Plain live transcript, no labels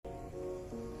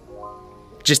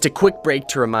Just a quick break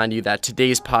to remind you that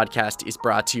today's podcast is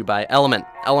brought to you by Element.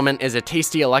 Element is a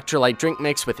tasty electrolyte drink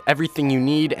mix with everything you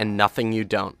need and nothing you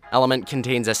don't. Element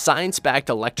contains a science-backed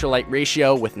electrolyte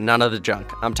ratio with none of the junk.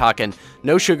 I'm talking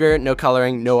no sugar, no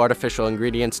coloring, no artificial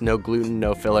ingredients, no gluten,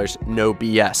 no fillers, no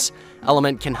BS.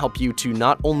 Element can help you to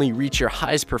not only reach your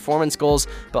highest performance goals,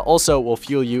 but also will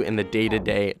fuel you in the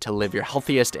day-to-day to live your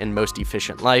healthiest and most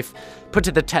efficient life. Put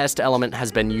to the test, Element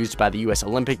has been used by the U.S.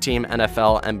 Olympic team,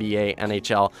 NFL, NBA,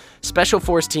 NHL, special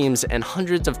force teams, and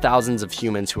hundreds of thousands of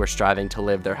humans who are striving to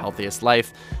live their healthiest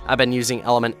life. I've been using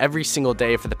Element every single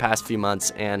day for the past few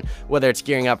months, and whether it's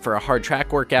gearing up for a hard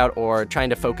track workout or trying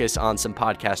to focus on some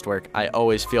podcast work, I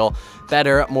always feel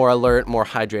better, more alert, more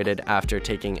hydrated after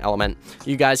taking Element.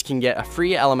 You guys can get a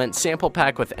free Element sample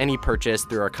pack with any purchase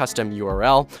through our custom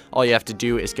URL. All you have to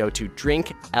do is go to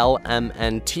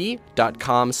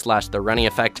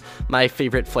drinklmnt.com/therunning-effect. My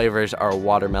favorite flavors are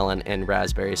watermelon and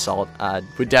raspberry salt.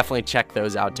 Would definitely check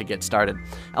those out to get started.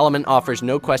 Element offers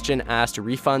no question asked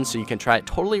refund, so you can try it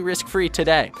totally risk-free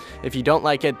today. If you don't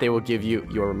like it, they will give you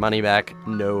your money back,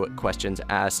 no questions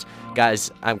asked. Guys,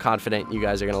 I'm confident you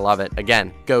guys are going to love it.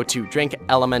 Again, go to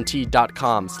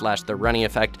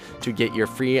drinklmnt.com/therunning-effect to get your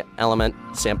free Element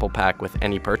sample pack with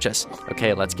any purchase.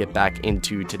 Okay, let's get back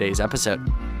into today's episode.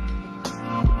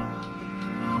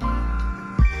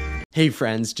 Hey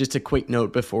friends, just a quick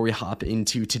note before we hop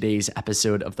into today's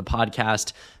episode of the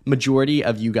podcast. Majority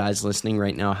of you guys listening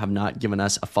right now have not given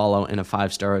us a follow and a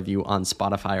 5-star review on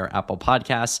Spotify or Apple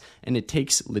Podcasts, and it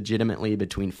takes legitimately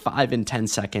between 5 and 10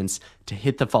 seconds to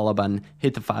hit the follow button,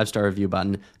 hit the 5-star review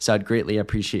button. So I'd greatly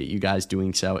appreciate you guys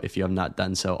doing so if you have not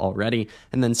done so already.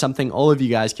 And then something all of you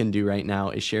guys can do right now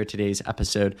is share today's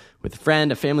episode with a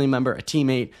friend, a family member, a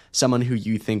teammate, someone who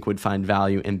you think would find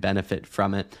value and benefit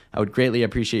from it. I would greatly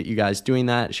appreciate you guys doing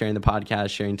that, sharing the podcast,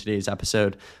 sharing today's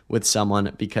episode with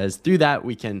someone, because through that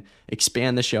we can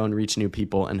expand the show and reach new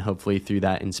people, and hopefully through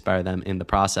that inspire them in the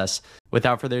process.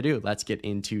 Without further ado, let's get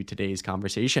into today's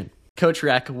conversation. Coach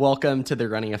Reck, welcome to the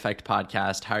Running Effect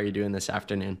podcast. How are you doing this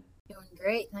afternoon? Doing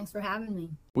great. Thanks for having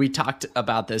me. We talked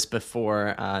about this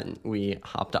before we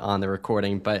hopped on the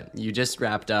recording, but you just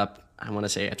wrapped up, I want to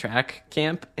say, a track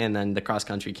camp, and then the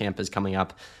cross-country camp is coming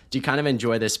up. Do you kind of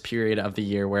enjoy this period of the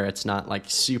year where it's not like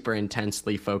super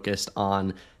intensely focused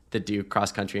on the Duke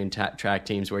cross-country and track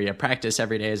teams, where you practice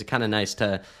every day? Is it kind of nice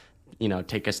to,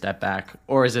 take a step back,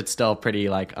 or is it still pretty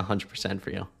like 100%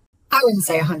 for you? I wouldn't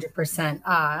say 100%.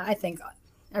 I think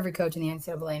every coach in the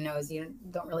NCAA knows you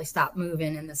don't really stop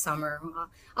moving in the summer.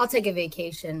 I'll take a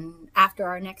vacation after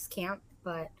our next camp,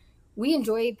 but we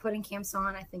enjoy putting camps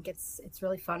on. I think it's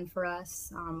really fun for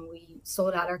us. We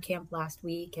sold out our camp last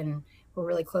week, and we're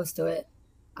really close to it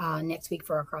next week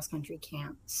for our cross-country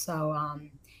camp. So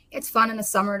it's fun in the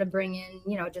summer to bring in,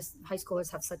 just high schoolers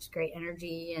have such great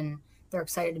energy, and they're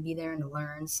excited to be there and to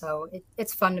learn. So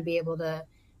it's fun to be able to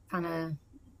kind of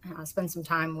spend some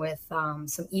time with some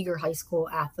eager high school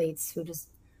athletes who just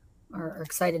are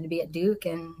excited to be at Duke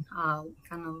and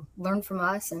kind of learn from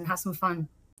us and have some fun.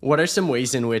 What are some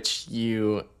ways in which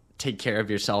you take care of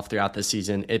yourself throughout the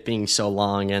season, it being so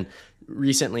long? And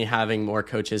recently having more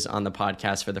coaches on the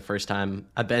podcast for the first time,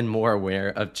 I've been more aware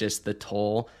of just the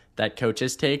toll that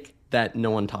coaches take that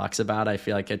no one talks about. I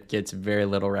feel like it gets very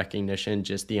little recognition,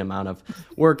 just the amount of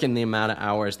work and the amount of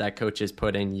hours that coaches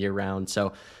put in year round.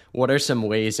 So what are some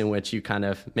ways in which you kind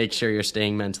of make sure you're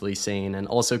staying mentally sane? And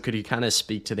also, could you kind of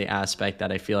speak to the aspect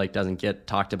that I feel like doesn't get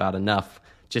talked about enough,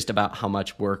 just about how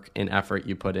much work and effort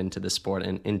you put into the sport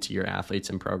and into your athletes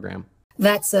and program?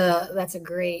 That's a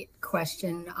great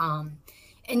question.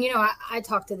 And, I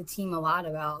talk to the team a lot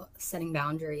about setting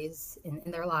boundaries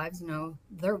in their lives.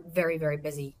 They're very, very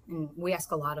busy, and we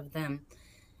ask a lot of them.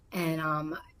 And,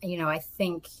 I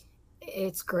think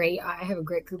it's great. I have a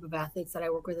great group of athletes that I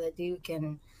work with at Duke.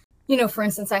 And, for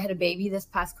instance, I had a baby this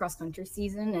past cross-country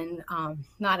season, and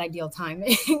not ideal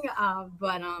timing,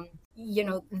 but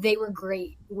they were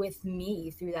great with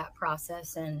me through that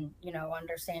process, and,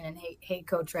 understanding, hey,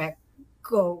 Coach Reck,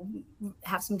 go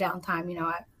have some downtime.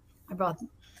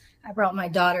 I brought my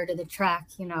daughter to the track,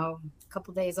 a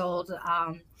couple days old.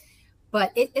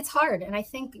 But it's hard. And I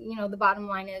think, the bottom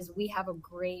line is we have a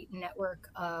great network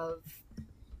of,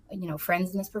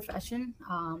 friends in this profession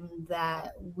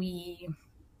that we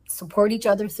support each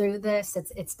other through this.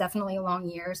 It's definitely a long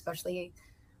year, especially,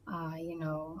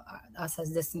 us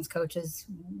as distance coaches.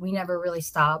 We never really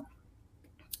stop.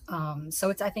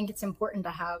 So I think it's important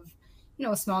to have,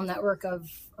 a small network of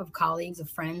colleagues, of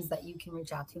friends that you can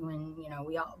reach out to, and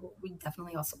we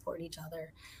definitely all support each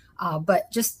other.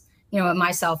 But just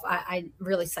myself, I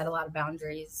really set a lot of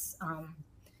boundaries.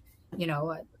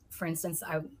 For instance,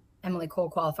 Emily Cole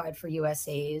qualified for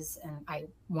USA's, and I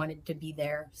wanted to be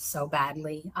there so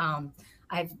badly. I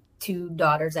have two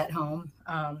daughters at home,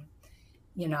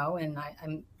 and I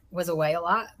was away a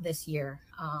lot this year.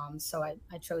 So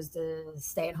I chose to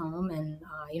stay at home and,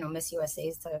 miss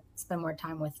USA's to spend more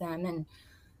time with them. And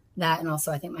that, and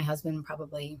also I think my husband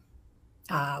probably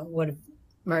would have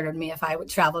murdered me if I would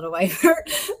traveled away for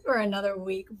another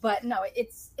week. But no,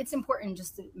 it's important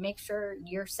just to make sure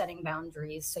you're setting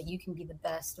boundaries so you can be the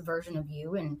best version of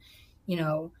you, and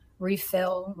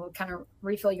refill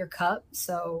your cup.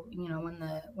 So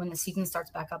when the season starts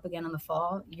back up again in the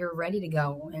fall, you're ready to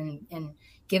go and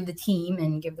give the team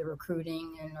and give the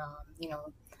recruiting and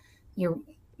you're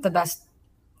the best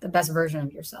version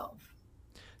of yourself.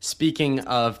 Speaking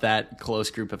of that close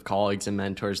group of colleagues and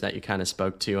mentors that you kind of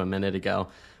spoke to a minute ago,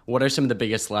 what are some of the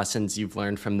biggest lessons you've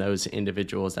learned from those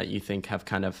individuals that you think have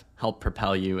kind of helped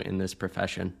propel you in this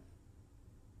profession?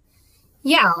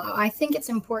 Yeah, I think it's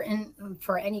important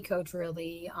for any coach,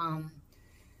 really.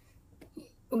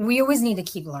 We always need to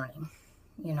keep learning,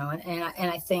 and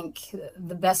I think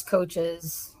the best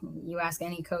coaches, you ask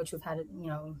any coach who've had,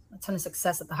 a ton of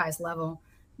success at the highest level,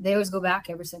 they always go back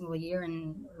every single year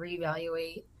and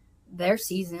reevaluate their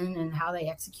season and how they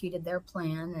executed their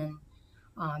plan,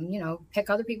 and pick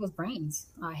other people's brains.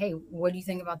 Hey, what do you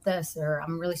think about this? Or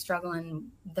I'm really struggling.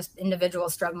 This individual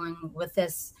is struggling with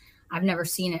this. I've never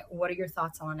seen it. What are your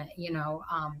thoughts on it?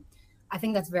 I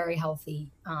think that's very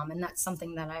healthy, and that's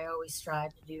something that I always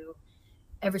strive to do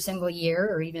every single year,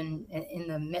 or even in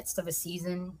the midst of a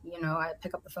season. I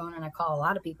pick up the phone and I call a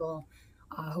lot of people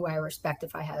who I respect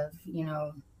if I have,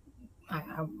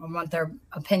 I want their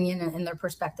opinion and their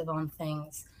perspective on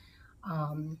things.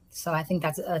 So I think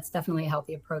that's definitely a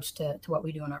healthy approach to what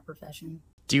we do in our profession.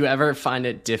 Do you ever find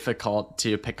it difficult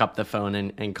to pick up the phone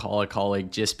and call a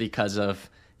colleague just because of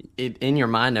it in your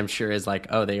mind? I'm sure is like,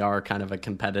 oh, they are kind of a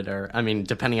competitor. I mean,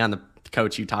 depending on the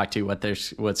coach you talk to,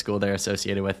 what school they're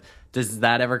associated with, does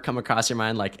that ever come across your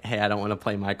mind? Like, hey, I don't want to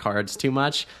play my cards too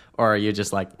much. Or are you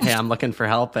just like, hey, I'm looking for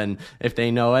help. And if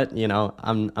they know it,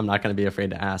 I'm not going to be afraid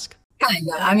to ask. Kind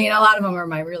of. I mean, a lot of them are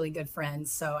my really good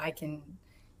friends, so I can,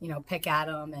 pick at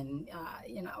them and,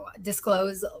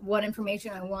 disclose what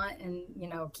information I want and,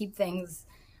 keep things.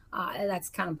 That's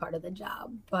kind of part of the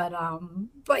job.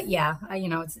 But yeah,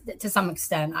 it's, to some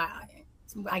extent,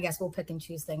 I guess we'll pick and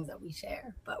choose things that we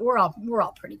share. But we're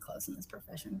all pretty close in this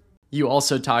profession. You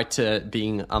also talked to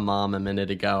being a mom a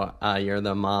minute ago. You're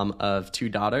the mom of two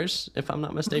daughters, if I'm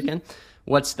not mistaken. Mm-hmm.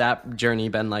 What's that journey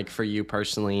been like for you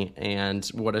personally? And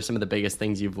what are some of the biggest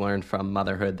things you've learned from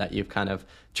motherhood that you've kind of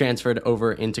transferred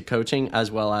over into coaching, as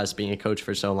well as being a coach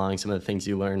for so long? Some of the things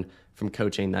you learned from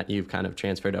coaching that you've kind of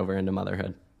transferred over into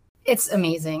motherhood. It's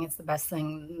amazing. It's the best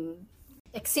thing.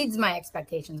 Exceeds my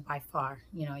expectations by far.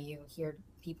 You hear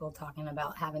people talking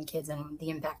about having kids and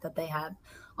the impact that they have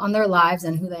on their lives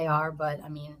and who they are. But I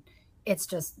mean, it's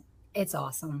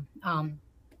awesome.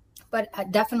 But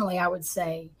definitely I would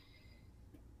say,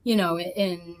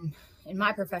 in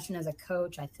my profession as a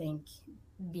coach, I think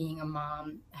being a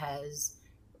mom has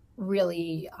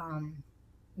really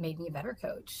made me a better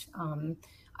coach.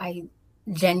 I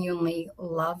genuinely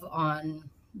love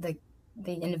on the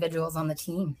individuals on the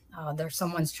team. They're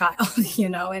someone's child,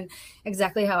 and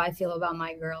exactly how I feel about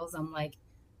my girls. I'm like,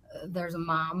 there's a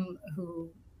mom who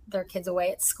their kid's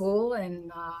away at school,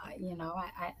 and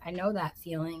I know that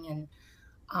feeling.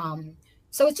 And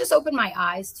so it's just opened my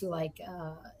eyes to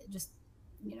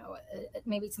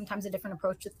maybe sometimes a different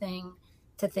approach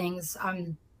to things.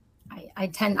 I'm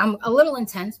a little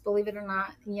intense, believe it or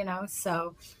not,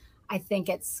 so I think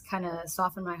it's kind of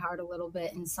softened my heart a little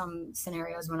bit in some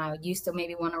scenarios when I used to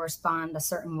maybe want to respond a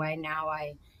certain way. Now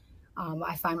I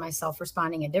find myself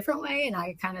responding a different way, and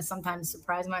I kind of sometimes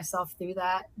surprise myself through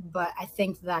that. But I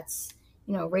think that's,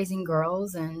 raising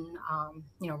girls and,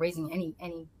 raising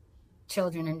any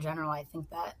children in general. I think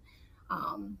that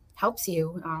helps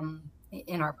you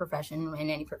in our profession, in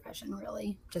any profession,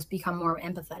 really, just become more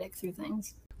empathetic through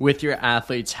things. With your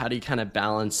athletes, how do you kind of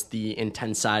balance the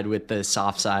intense side with the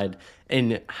soft side?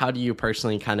 And how do you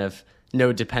personally kind of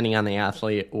know, depending on the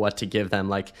athlete, what to give them?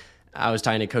 Like, I was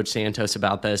talking to Coach Santos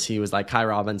about this. He was like, Kai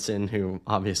Robinson, who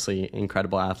obviously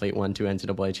incredible athlete, won 2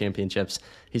 NCAA championships.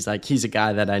 He's like, he's a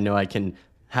guy that I know I can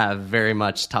have very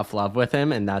much tough love with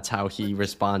him, and that's how he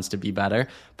responds to be better.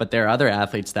 But there are other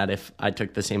athletes that if I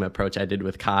took the same approach I did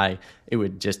with Kai, it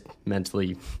would just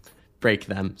mentally break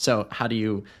them. So how do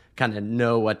you kind of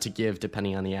know what to give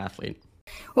depending on the athlete?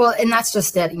 Well, and that's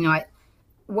just it.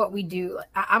 What we do,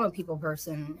 I'm a people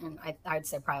person, and I'd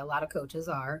say probably a lot of coaches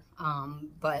are,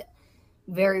 but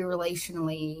very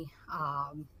relationally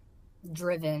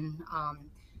driven.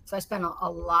 So I spend a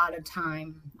lot of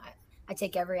time. I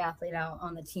take every athlete out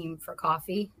on the team for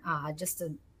coffee, just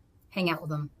to hang out with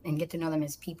them and get to know them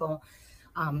as people.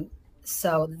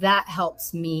 So that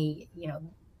helps me,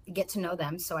 get to know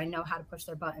them. So I know how to push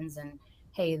their buttons, and,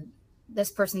 hey,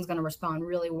 this person's going to respond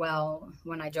really well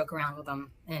when I joke around with them,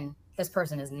 and this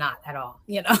person is not at all,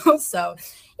 So,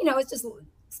 it's just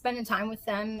spending time with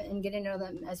them and getting to know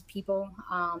them as people.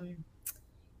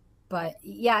 But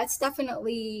yeah, it's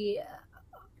definitely,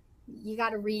 you got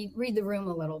to read the room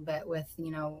a little bit with,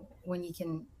 when you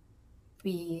can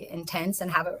be intense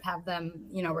and have them,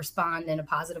 respond in a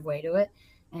positive way to it.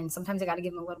 And sometimes I got to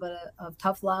give them a little bit of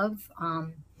tough love.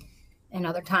 And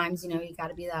other times, you got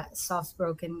to be that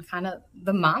soft-spoken kind of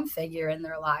the mom figure in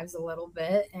their lives a little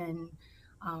bit. And,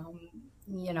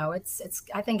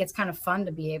 I think it's kind of fun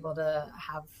to be able to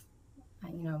have,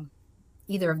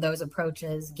 either of those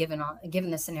approaches given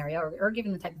the scenario or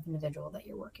given the type of individual that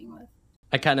you're working with.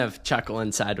 I kind of chuckle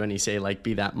inside when you say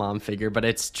be that mom figure, but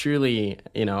it's truly,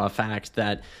 a fact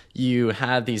that you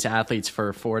have these athletes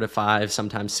for 4 to 5,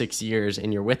 sometimes 6 years,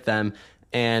 and you're with them.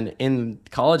 And in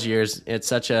college years, it's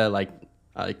such a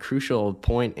crucial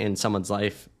point in someone's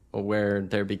life where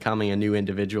they're becoming a new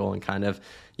individual and kind of,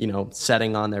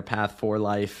 setting on their path for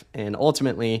life. And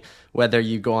ultimately, whether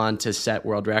you go on to set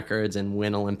world records and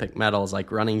win Olympic medals,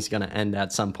 running's going to end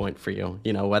at some point for you,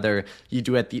 whether you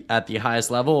do it at the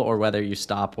highest level or whether you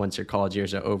stop once your college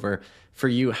years are over. For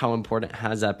you, how important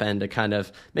has that been to kind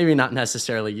of maybe not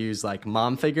necessarily use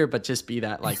mom figure, but just be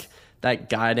that that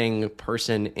guiding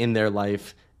person in their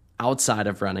life outside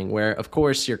of running, where of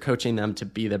course you're coaching them to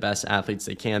be the best athletes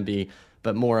they can be,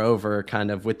 but moreover,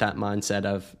 kind of with that mindset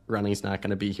of running's not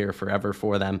going to be here forever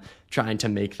for them, trying to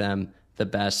make them the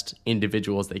best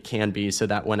individuals they can be so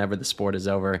that whenever the sport is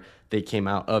over, they came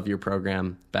out of your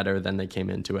program better than they came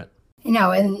into it.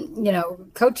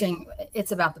 Coaching,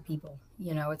 it's about the people,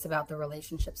 it's about the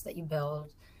relationships that you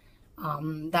build.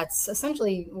 That's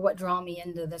essentially what drew me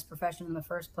into this profession in the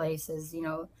first place is,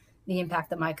 the impact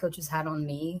that my coaches had on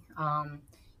me.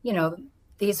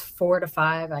 These 4 to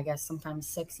 5, I guess sometimes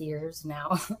 6 years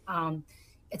now,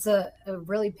 it's a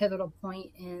really pivotal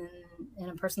point in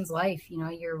a person's life.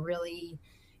 You're really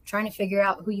trying to figure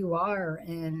out who you are,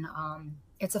 and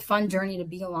it's a fun journey to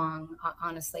be along.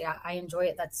 Honestly, I enjoy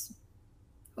it. That's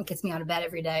what gets me out of bed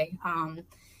every day, and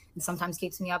sometimes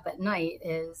keeps me up at night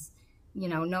is,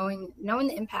 knowing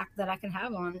the impact that I can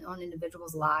have on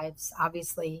individuals' lives.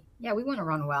 Obviously, yeah, we want to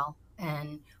run well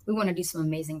and we want to do some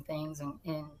amazing things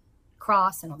and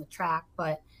cross and on the track,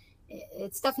 but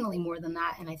it's definitely more than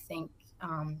that. And I think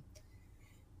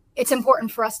it's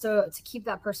important for us to keep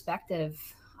that perspective,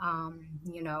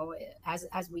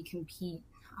 as we compete.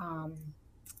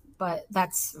 But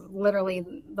that's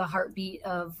literally the heartbeat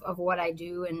of what I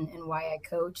do and why I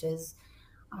coach is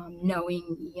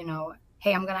knowing,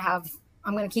 hey, I'm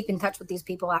going to keep in touch with these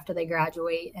people after they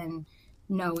graduate, and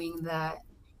knowing that,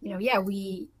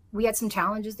 we had some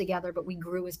challenges together, but we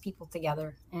grew as people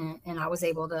together. And I was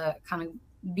able to kind of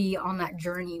be on that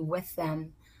journey with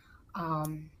them.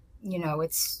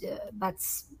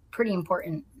 That's pretty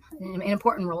important, an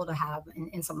important role to have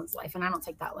in someone's life. And I don't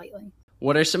take that lightly.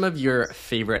 What are some of your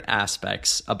favorite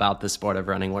aspects about the sport of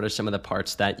running? What are some of the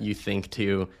parts that you think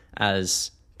to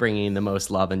as bringing the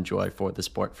most love and joy for the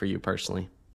sport for you personally?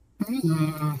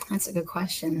 That's a good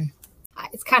question.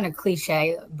 It's kind of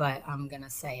cliche, but I'm going to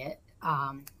say it.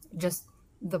 Just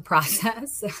the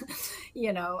process,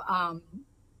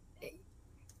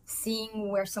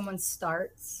 seeing where someone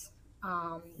starts,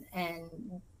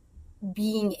 and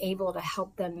being able to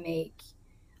help them make,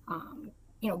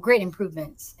 great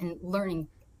improvements, and learning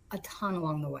a ton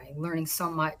along the way, learning so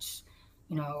much,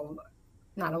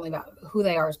 not only about who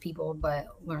they are as people, but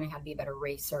learning how to be a better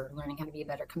racer, learning how to be a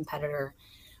better competitor,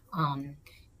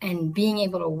 and being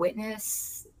able to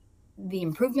witness the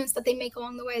improvements that they make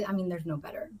along the way. I mean, there's no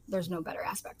better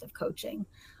aspect of coaching.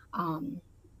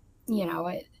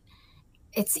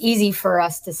 It's easy for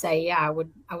us to say, yeah, I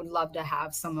would love to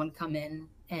have someone come in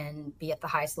and be at the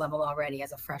highest level already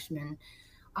as a freshman.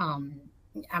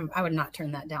 I would not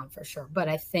turn that down for sure. But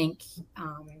I think,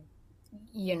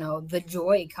 the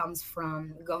joy comes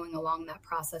from going along that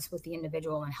process with the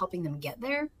individual and helping them get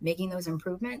there, making those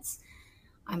improvements.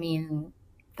 I mean,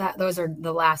 those are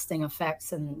the lasting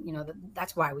effects. And,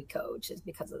 that's why we coach, is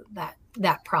because of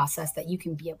that process that you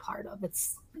can be a part of.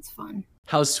 It's fun.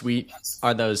 How sweet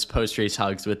are those post-race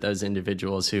hugs with those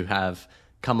individuals who have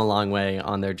come a long way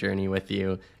on their journey with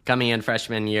you, coming in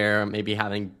freshman year, maybe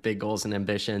having big goals and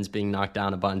ambitions, being knocked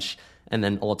down a bunch, and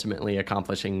then ultimately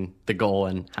accomplishing the goal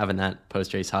and having that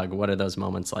post-race hug? What are those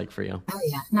moments like for you? Oh,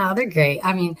 yeah. No, they're great.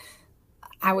 I mean,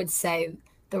 I would say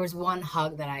there was one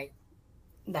hug that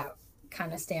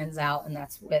kind of stands out, and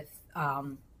that's with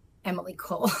Emily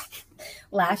Cole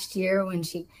last year when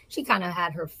she kind of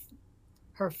had her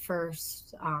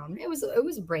first it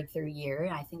was a breakthrough year.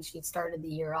 I think she started the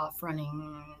year off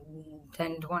running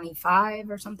 10:25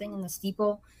 or something in the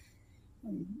steeple.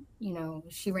 You know,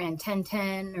 she ran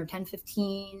 10:10 or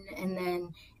 10:15, and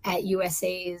then at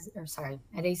ACC's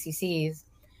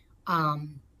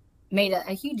made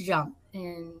a huge jump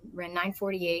and ran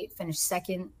 9:48, finished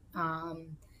second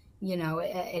you know,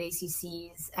 at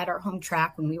ACC's at our home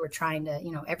track when we were trying to,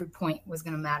 you know, every point was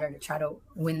going to matter to try to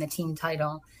win the team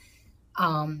title.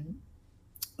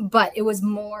 But it was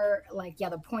more like, yeah,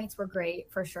 the points were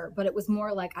great for sure. But it was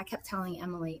more like, I kept telling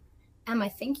Emily, I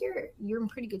think you're in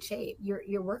pretty good shape.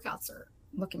 Your workouts are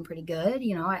looking pretty good.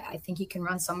 You know, I think you can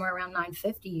run somewhere around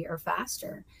 9:50 or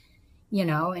faster, you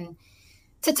know, and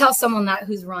to tell someone that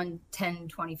who's run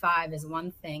 10:25 is one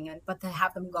thing, but to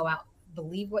have them go out,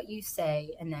 believe what you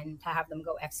say, and then to have them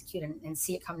go execute and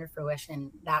see it come to fruition,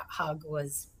 that hug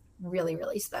was really,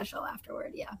 really special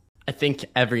afterward. Yeah. I think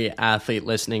every athlete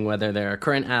listening, whether they're a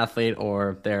current athlete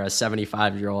or they're a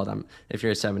 75-year-old, if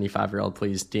you're a 75-year-old,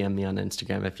 please DM me on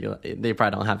Instagram. They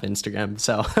probably don't have Instagram,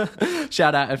 so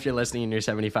shout out if you're listening and you're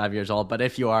 75 years old. But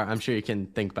if you are, I'm sure you can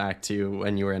think back to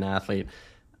when you were an athlete.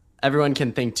 Everyone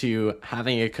can think to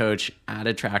having a coach at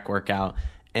a track workout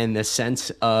and the sense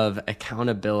of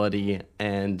accountability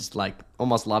and like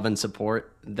almost love and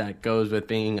support that goes with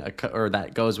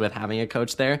that goes with having a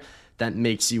coach there, that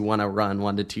makes you want to run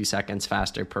 1 to 2 seconds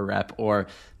faster per rep, or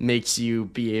makes you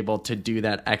be able to do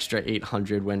that extra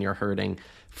 800 when you're hurting.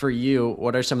 For you,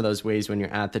 what are some of those ways when you're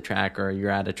at the track or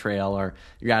you're at a trail or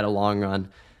you're at a long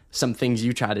run, some things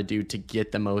you try to do to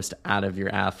get the most out of your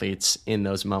athletes in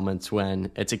those moments when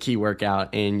it's a key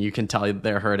workout and you can tell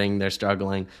they're hurting, they're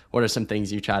struggling? What are some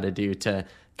things you try to do to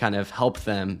kind of help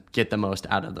them get the most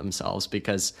out of themselves?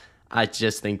 Because I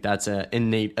just think that's an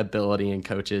innate ability in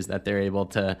coaches that they're able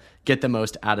to get the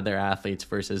most out of their athletes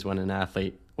versus when an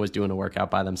athlete was doing a workout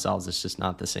by themselves. It's just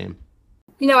not the same.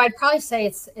 You know, I'd probably say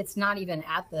it's not even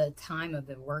at the time of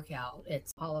the workout.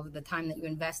 It's all of the time that you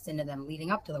invest into them leading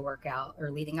up to the workout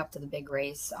or leading up to the big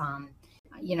race.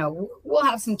 You know, we'll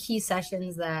have some key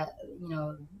sessions that, you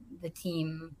know, the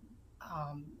team,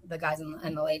 the guys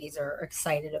and the ladies are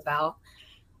excited about.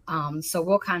 So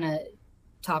we'll kind of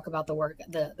talk about the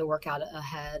workout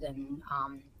ahead, and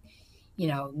you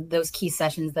know, those key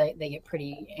sessions that they get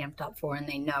pretty amped up for, and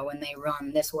they know when they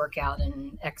run this workout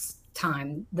in X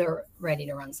time, they're ready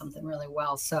to run something really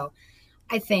well. So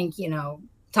I think, you know,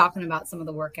 talking about some of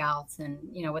the workouts and,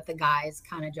 you know, with the guys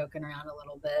kind of joking around a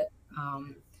little bit,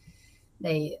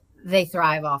 they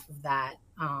thrive off of that.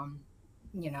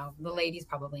 You know, the ladies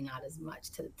probably not as much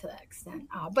to that extent.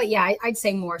 But yeah, I'd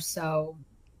say more so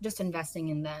just investing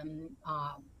in them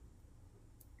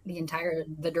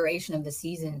the duration of the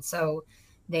season, so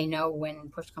they know when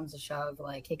push comes to shove,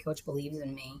 like, hey, coach believes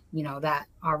in me, you know, that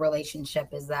our relationship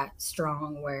is that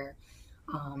strong where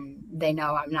they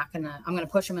know I'm going to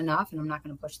push them enough, and I'm not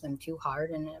going to push them too hard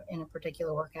in a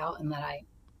particular workout, and that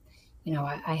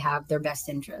I have their best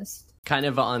interest. Kind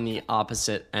of on the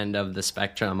opposite end of the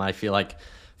spectrum, I feel like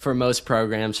for most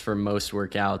programs, for most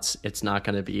workouts, it's not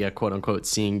going to be a quote unquote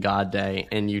seeing God day,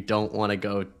 and you don't want to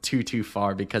go too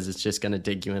far because it's just going to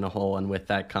dig you in a hole. And with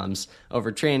that comes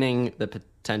overtraining, the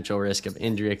potential risk of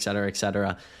injury, et cetera, et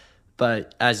cetera.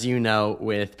 But as you know,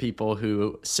 with people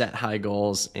who set high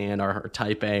goals and are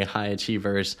type A high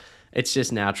achievers, it's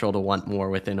just natural to want more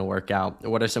within a workout.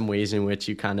 What are some ways in which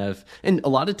you kind of, and a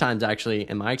lot of times actually,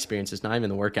 in my experience, it's not even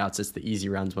the workouts, it's the easy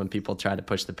runs when people try to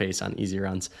push the pace on easy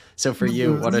runs. So for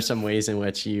you, what are some ways in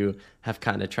which you have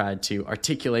kind of tried to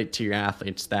articulate to your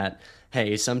athletes that,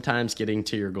 hey, sometimes getting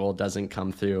to your goal doesn't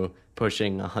come through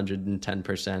pushing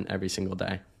 110% every single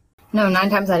day? No, 9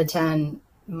 times out of 10,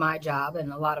 my job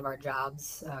and a lot of our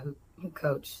jobs who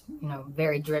coach, you know,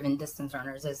 very driven distance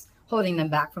runners is holding them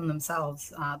back from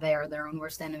themselves. They are their own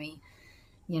worst enemy,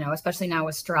 you know, especially now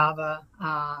with Strava.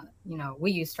 You know,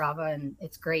 we use Strava and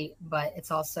it's great, but it's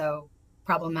also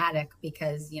problematic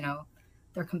because, you know,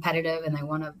 they're competitive and they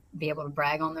want to be able to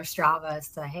brag on their Strava as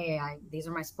to, hey, these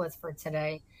are my splits for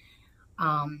today.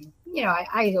 You know,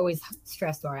 I always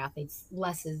stress to our athletes,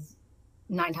 less is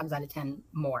 9 times out of 10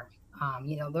 more.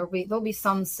 You know, there'll be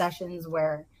some sessions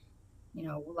where, you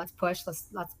know, let's push,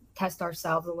 let's test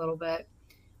ourselves a little bit.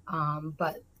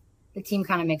 But the team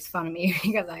kind of makes fun of me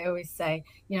because I always say,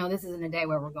 you know, this isn't a day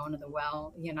where we're going to the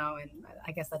well, you know, and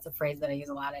I guess that's a phrase that I use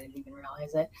a lot. I didn't even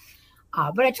realize it.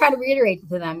 But I try to reiterate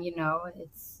to them, you know,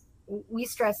 we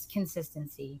stress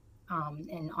consistency.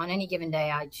 And on any given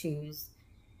day I choose,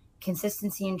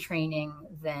 consistency in training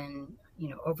than,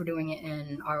 overdoing it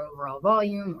in our overall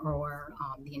volume or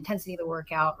the intensity of the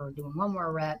workout or doing one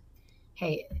more rep.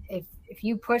 Hey, if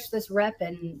you push this rep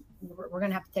and we're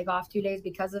going to have to take off 2 days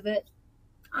because of it,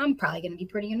 I'm probably going to be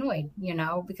pretty annoyed,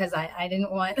 because I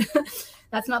didn't want,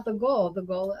 that's not the goal. The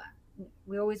goal,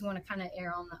 we always want to kind of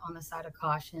err on the side of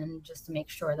caution just to make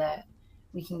sure that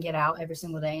we can get out every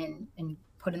single day and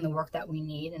put in the work that we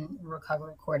need and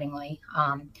recover accordingly.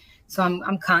 So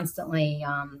I'm constantly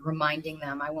reminding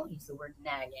them, I won't use the word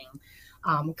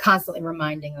nagging, constantly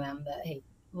reminding them that, hey,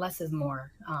 less is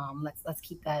more. Let's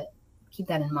keep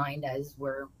that in mind as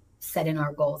we're setting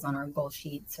our goals on our goal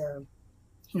sheets or,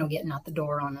 getting out the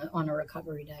door on a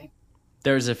recovery day.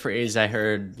 There's a phrase I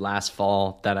heard last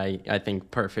fall that I think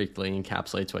perfectly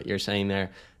encapsulates what you're saying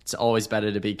there. It's always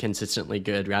better to be consistently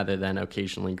good rather than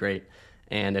occasionally great.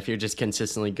 And if you're just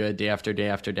consistently good day after day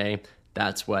after day,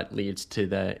 that's what leads to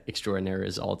the extraordinary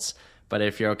results. But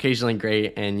if you're occasionally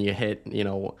great and you hit,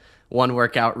 one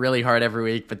workout really hard every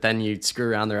week, but then you screw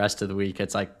around the rest of the week,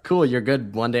 it's like, cool, you're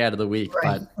good one day out of the week,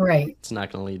 but it's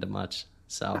not going to lead to much.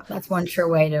 So that's one sure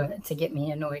way to get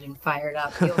me annoyed and fired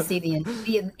up. You'll see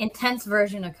the intense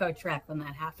version of Coach Reck when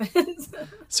that happens.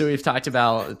 So we've talked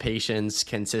about patience,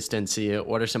 consistency.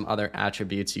 What are some other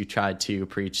attributes you try to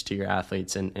preach to your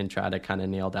athletes and try to kind of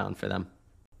nail down for them?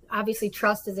 Obviously,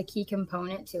 trust is a key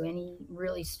component to any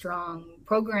really strong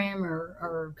program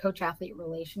or coach-athlete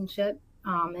relationship.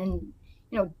 And,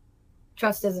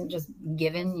 trust isn't just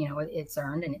given, it's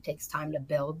earned, and it takes time to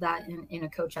build that in a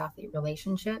coach-athlete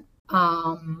relationship.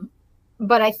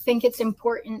 But I think it's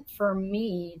important for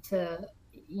me to,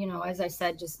 as I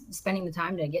said, just spending the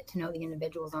time to get to know the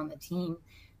individuals on the team,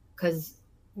 because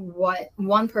what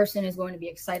one person is going to be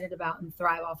excited about and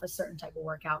thrive off a certain type of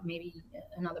workout, maybe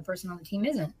another person on the team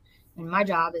isn't. And my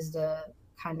job is to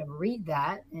kind of read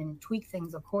that and tweak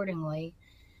things accordingly.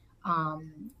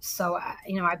 So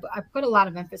I put a lot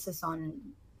of emphasis on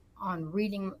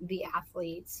reading the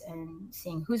athletes and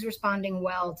seeing who's responding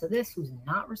well to this, who's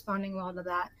not responding well to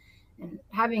that, and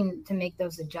having to make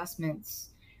those adjustments,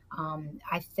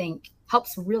 I think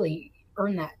helps really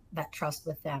earn that trust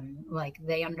with them. Like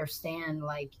they understand,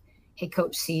 like, hey,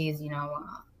 coach sees,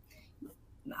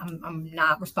 I'm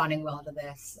not responding well to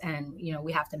this, and,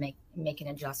 we have to make an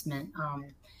adjustment.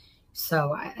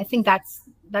 So I think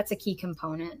that's a key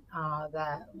component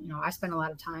that, I spend a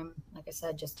lot of time, like I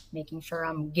said, just making sure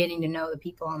I'm getting to know the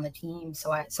people on the team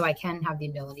so I can have the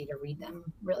ability to read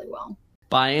them really well.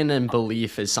 Buy-in and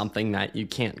belief is something that you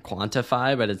can't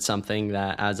quantify, but it's something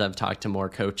that, as I've talked to more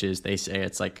coaches, they say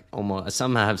it's like almost,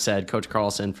 some have said, Coach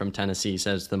Carlson from Tennessee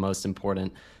says the most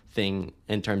important thing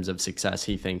in terms of success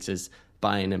he thinks is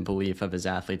buy-in and belief of his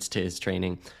athletes to his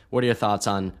training. What are your thoughts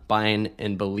on buy-in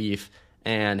and belief?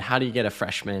 And how do you get a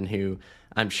freshman who,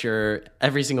 I'm sure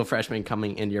every single freshman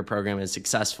coming into your program is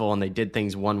successful and they did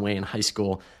things one way in high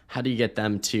school? How do you get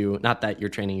them to, not that your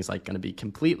training is like going to be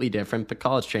completely different, but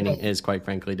college training is quite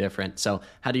frankly different. So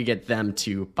how do you get them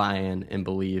to buy in and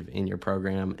believe in your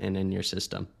program and in your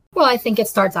system? Well, I think it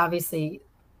starts obviously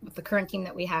with the current team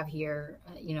that we have here.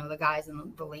 The guys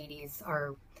and the ladies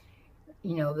are,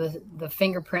 the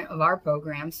fingerprint of our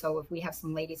program. So if we have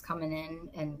some ladies coming in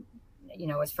and,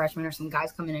 as freshmen, or some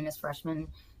guys coming in as freshmen,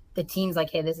 the team's like,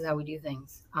 hey, this is how we do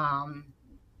things.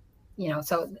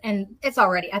 So, and it's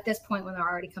already at this point when they're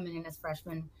already coming in as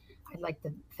freshmen, I'd like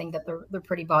to think that they're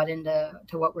pretty bought into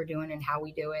what we're doing and how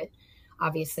we do it.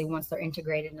 Obviously, once they're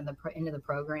integrated into the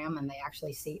program and they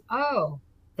actually see, oh,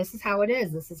 this is how it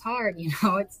is. This is hard.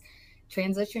 It's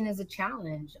transition is a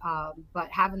challenge, but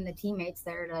having the teammates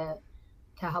there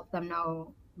to help them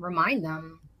know, remind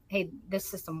them, hey, this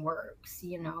system works,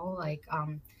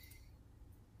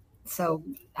 so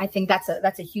I think that's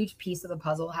a huge piece of the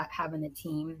puzzle, having the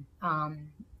team.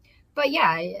 But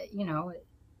yeah,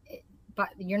 but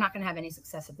you're not going to have any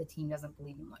success if the team doesn't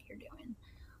believe in what you're doing.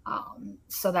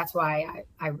 So that's why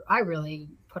I really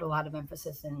put a lot of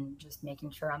emphasis in just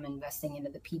making sure I'm investing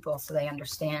into the people so they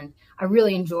understand. I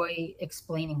really enjoy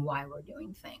explaining why we're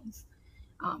doing things.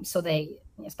 So they,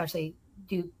 especially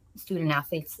student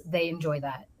athletes, they enjoy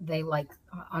that. They like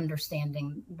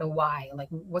understanding the why, like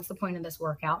what's the point of this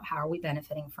workout? How are we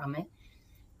benefiting from it?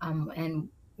 And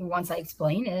once I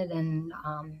explain it and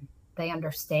they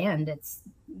understand,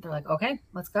 they're like, okay,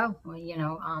 let's go.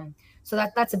 Well, so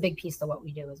that's a big piece of what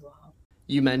we do as well.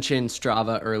 You mentioned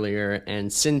Strava earlier,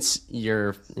 and since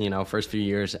your first few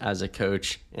years as a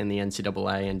coach in the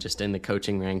NCAA and just in the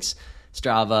coaching ranks,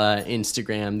 Strava,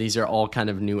 Instagram, these are all kind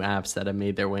of new apps that have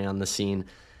made their way on the scene.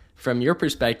 From your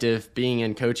perspective, being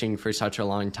in coaching for such a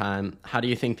long time, how do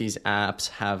you think these apps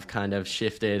have kind of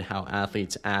shifted how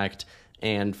athletes act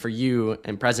And for you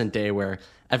in present day where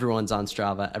everyone's on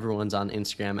Strava, everyone's on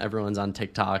Instagram, everyone's on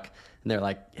TikTok, and they're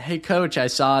like, hey, coach, I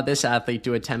saw this athlete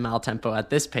do a 10-mile tempo at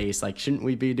this pace. Like, shouldn't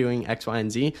we be doing X, Y,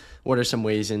 and Z? What are some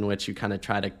ways in which you kind of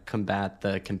try to combat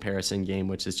the comparison game,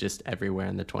 which is just everywhere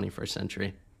in the 21st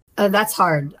century? That's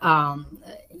hard,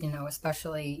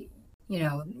 especially, you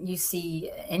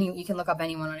can look up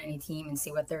anyone on any team and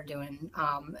see what they're doing.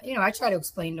 I try to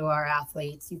explain to our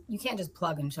athletes, you can't just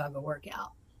plug and chug a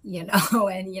workout, and,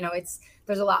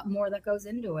 there's a lot more that goes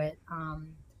into it.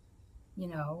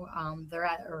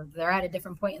 They're at a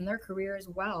different point in their career as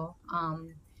well.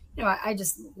 I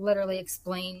just literally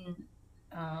explain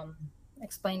to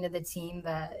the team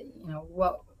that,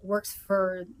 what works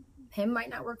for him might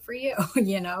not work for you.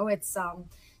 It's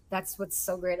that's what's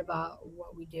so great about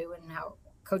what we do and how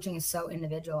coaching is so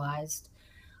individualized.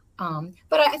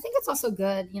 But I think it's also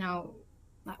good,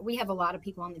 we have a lot of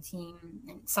people on the team,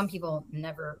 and some people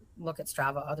never look at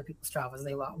Strava, other people's Stravas,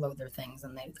 they load their things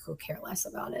and they could care less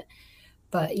about it.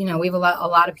 But, we have a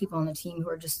lot of people on the team who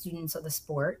are just students of the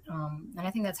sport. And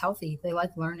I think that's healthy. They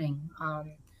like learning.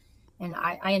 And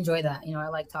I enjoy that. I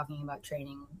like talking about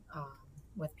training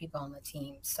with people on the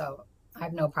team. So I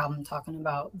have no problem talking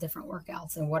about different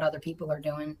workouts and what other people are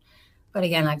doing. But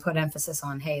again, I put emphasis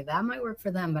on, hey, that might work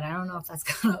for them, but I don't know if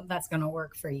that's gonna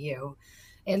work for you.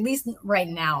 At least right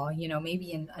now,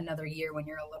 maybe in another year when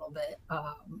you're a little bit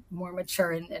more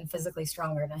mature and physically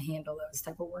stronger to handle those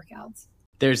type of workouts.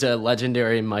 There's a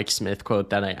legendary Mike Smith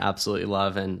quote that I absolutely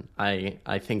love, and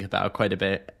I think about quite a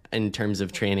bit in terms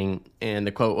of training. And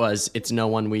the quote was, it's no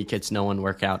one week, it's no one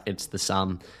workout, it's the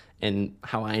sum. And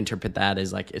how I interpret that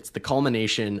is like, it's the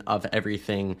culmination of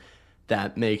everything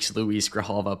that makes Luis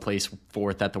Grijalva place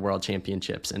fourth at the World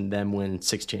Championships and then win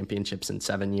 6 championships in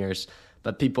 7 years.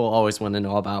 But people always want to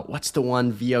know about what's the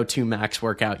one VO2 max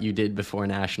workout you did before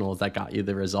nationals that got you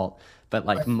the result. But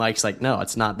like Mike's like, no,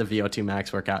 it's not the VO2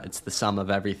 max workout. It's the sum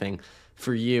of everything.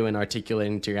 For you and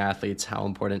articulating to your athletes, how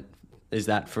important is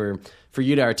that for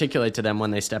you to articulate to them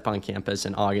when they step on campus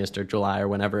in August or July or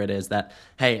whenever it is that,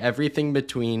 hey, everything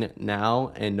between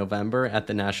now and November at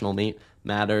the national meet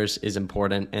matters, is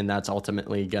important, and that's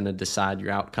ultimately going to decide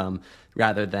your outcome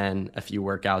rather than a few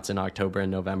workouts in October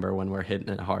and November when we're hitting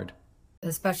it hard.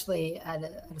 Especially at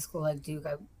a school like Duke,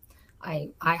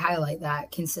 I highlight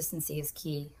that consistency is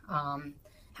key.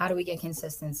 How do we get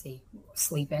consistency?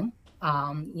 Sleeping,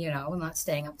 not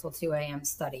staying up till 2 a.m.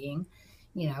 studying,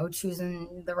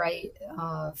 choosing the right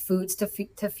foods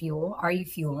to fuel. Are you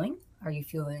fueling? Are you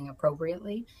fueling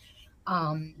appropriately?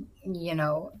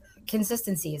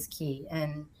 Consistency is key.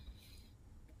 And,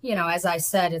 as I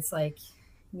said, it's like,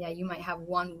 yeah, you might have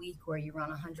 1 week where you run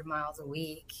 100 miles a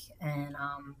week and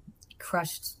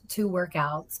crushed 2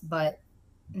 workouts, but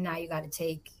now you got to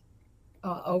take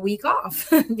a week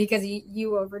off because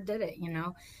you overdid it,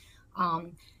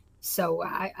 So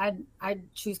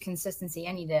I'd choose consistency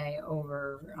any day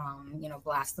over,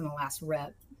 blasting the last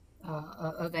rep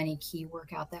of any key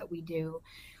workout that we do.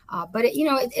 But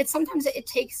it sometimes it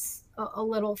takes a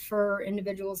little for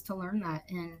individuals to learn that.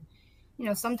 And,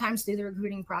 sometimes through the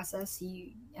recruiting process,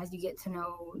 as you get to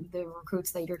know the recruits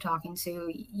that you're talking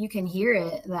to, you can hear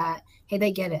it that, hey,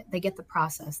 they get it. They get the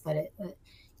process that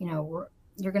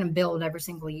you're going to build every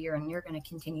single year and you're going to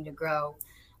continue to grow.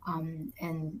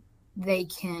 And they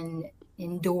can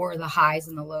endure the highs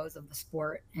and the lows of the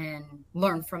sport and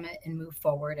learn from it and move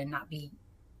forward and not be,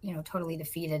 totally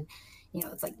defeated.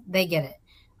 It's like they get it.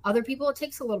 Other people, it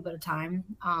takes a little bit of time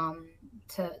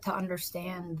to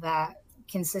understand that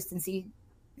consistency,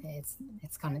 it's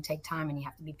going to take time and you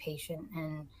have to be patient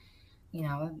and,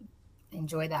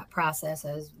 enjoy that process,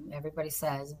 as everybody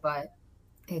says, but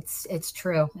it's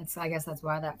true. I guess that's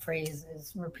why that phrase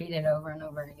is repeated over and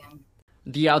over again.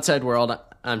 The outside world,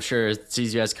 I'm sure,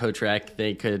 sees you as Coach Reck.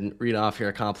 They could read off your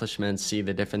accomplishments, see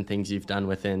the different things you've done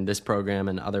within this program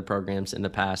and other programs in the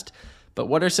past. But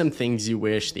what are some things you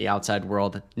wish the outside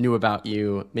world knew about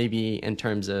you, maybe in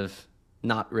terms of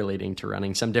not relating to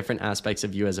running, some different aspects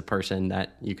of you as a person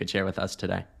that you could share with us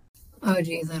today? Oh,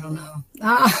 geez, I don't know.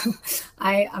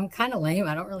 I'm kind of lame.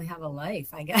 I don't really have a life,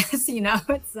 I guess.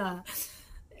 It's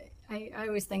I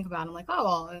always think about it. I'm like, oh,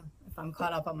 well, if I'm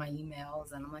caught up on my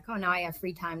emails and I'm like, oh, now I have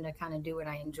free time to kind of do what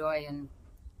I enjoy. And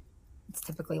it's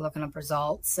typically looking up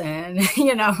results and,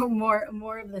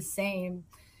 more of the same.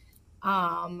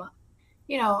 I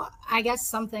guess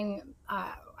something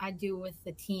I do with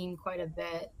the team quite a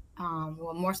bit.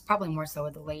 Probably more so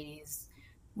with the ladies.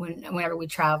 Whenever we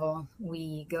travel,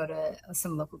 we go to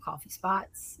some local coffee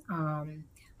spots.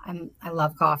 I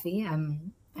love coffee.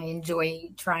 I enjoy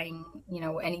trying,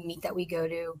 any meet that we go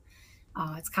to.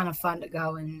 It's kind of fun to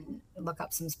go and look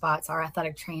up some spots. Our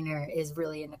athletic trainer is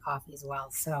really into coffee as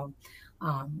well. So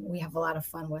we have a lot of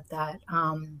fun with that.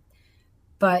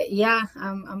 But yeah,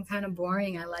 I'm kind of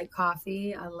boring. I like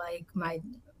coffee. I like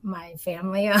my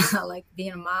family. I like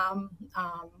being a mom.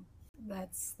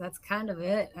 That's kind of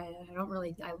it. I don't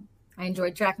really I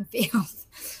enjoy track and field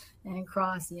and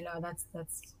cross.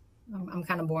 That's I'm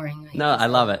kind of boring. No, I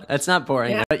love it. It's not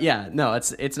boring, Yeah. but yeah, no,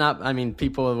 it's not. I mean,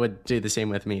 people would do the same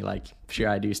with me. Like, sure,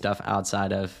 I do stuff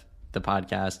outside of the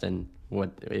podcast and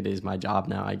what it is my job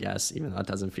now, I guess, even though it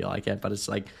doesn't feel like it, but it's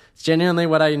like, it's genuinely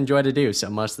what I enjoy to do. So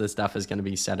most of the stuff is going to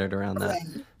be centered around that.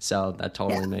 Right. So that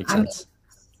totally Yeah. makes sense.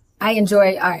 I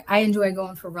enjoy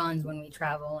going for runs when we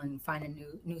travel and finding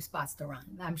new spots to run.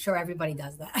 I'm sure everybody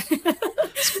does that.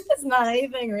 It's not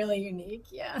anything really unique.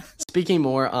 Yeah. Speaking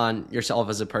more on yourself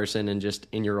as a person and just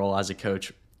in your role as a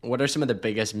coach, what are some of the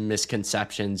biggest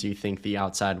misconceptions you think the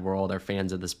outside world or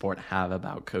fans of the sport have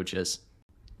about coaches?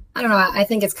 I don't know. I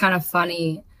think it's kind of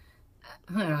funny.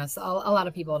 I don't know. So a lot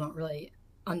of people don't really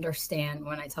understand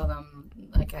when I tell them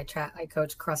like I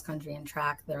coach cross country and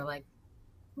track. They're like,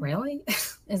 really?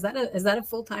 Is that a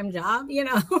full-time job?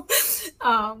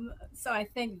 So I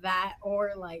think that,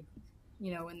 or like,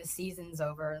 when the season's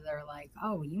over, they're like,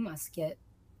 oh, you must get,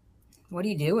 what do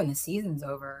you do when the season's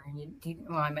over? And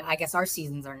well, I mean, I guess our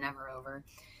seasons are never over,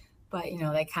 but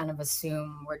they kind of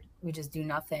assume we just do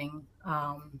nothing.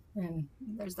 And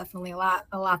there's definitely a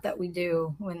lot that we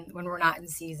do when we're not in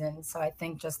season. So I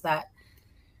think just that,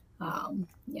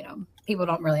 people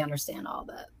don't really understand all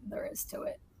that there is to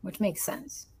it, which makes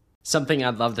sense. Something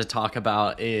I'd love to talk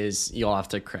about is, you'll have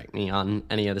to correct me on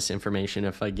any of this information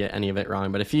if I get any of it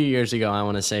wrong, but a few years ago, I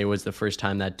want to say, was the first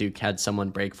time that Duke had someone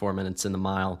break 4 minutes in the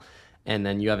mile. And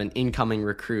then you have an incoming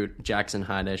recruit, Jackson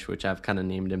Hydish, which I've kind of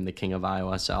named him the King of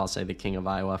Iowa, so I'll say the King of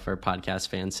Iowa for podcast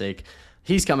fans' sake.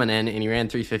 He's coming in, and he ran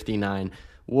 3:59.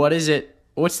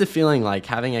 What's the feeling like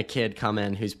having a kid come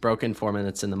in who's broken 4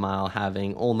 minutes in the mile,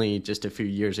 having only just a few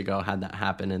years ago had that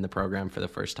happen in the program for the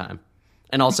first time?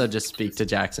 And also just speak to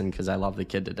Jackson because I love the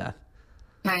kid to death.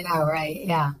 I know, right?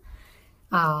 Yeah.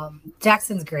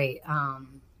 Jackson's great. I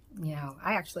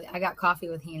got coffee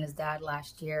with he and his dad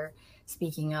last year.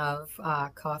 Speaking of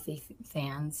coffee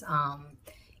fans,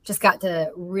 just got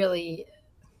to really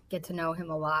get to know him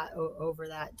a lot over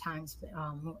that time,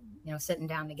 sitting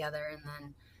down together, and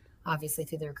then obviously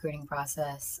through the recruiting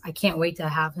process. I can't wait to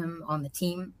have him on the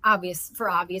team, for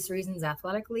obvious reasons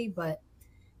athletically, but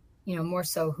more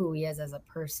so who he is as a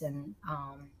person.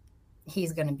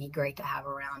 He's going to be great to have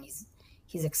around.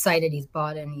 He's excited. He's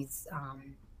bought in. He's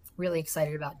really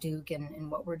excited about Duke and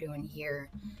what we're doing here.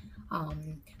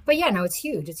 But yeah, no, it's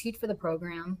huge. It's huge for the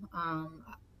program.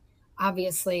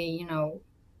 Obviously,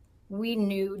 we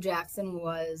knew Jackson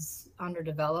was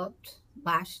underdeveloped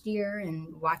last year,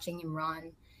 and watching him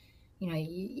run,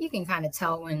 you can kind of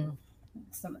tell when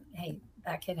hey,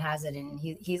 that kid has it and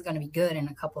he's going to be good in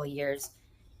a couple of years.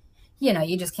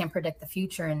 You just can't predict the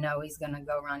future and know he's going to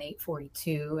go around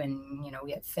 8:42 and,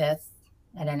 get fifth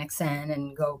at NXN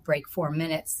and go break 4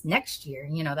 minutes next year.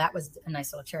 That was a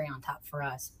nice little cherry on top for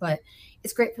us. But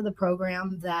it's great for the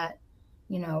program that,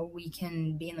 we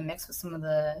can be in the mix with some of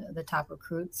the top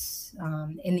recruits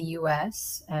in the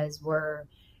U.S. as we're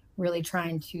really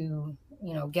trying to,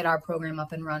 get our program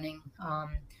up and running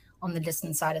on the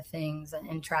distance side of things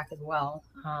and track as well.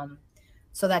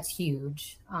 So that's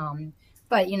huge.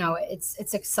 But,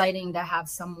 it's exciting to have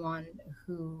someone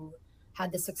who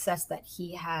had the success that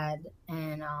he had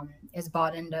and is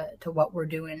bought into what we're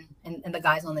doing and the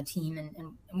guys on the team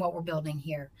and what we're building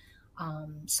here.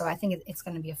 So I think it's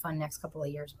going to be a fun next couple of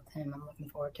years with him. I'm looking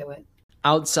forward to it.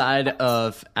 Outside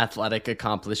of athletic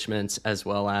accomplishments, as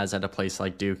well as at a place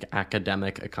like Duke,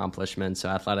 academic accomplishments, so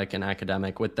athletic and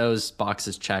academic, with those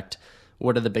boxes checked,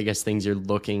 what are the biggest things you're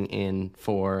looking in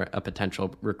for a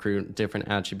potential recruit? Different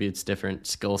attributes, different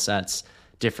skill sets,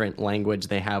 different language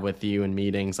they have with you in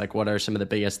meetings. Like, what are some of the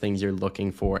biggest things you're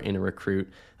looking for in a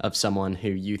recruit of someone who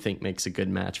you think makes a good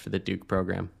match for the Duke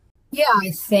program? Yeah,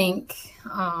 I think,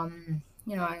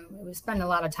 we spend a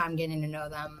lot of time getting to know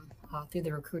them through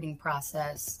the recruiting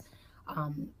process.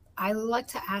 I like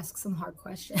to ask some hard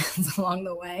questions along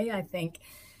the way. I think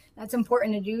that's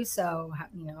important to do. So,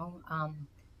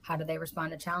 how do they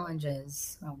respond to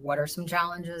challenges? What are some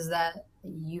challenges that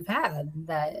you've had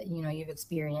that, you've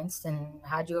experienced, and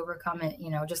how'd you overcome it?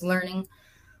 Just learning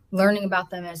about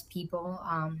them as people.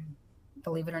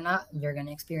 Believe it or not, you're going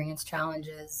to experience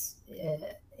challenges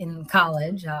in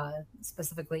college,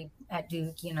 specifically at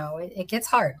Duke. It gets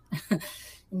hard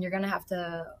and you're going to have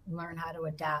to learn how to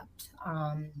adapt.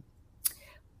 I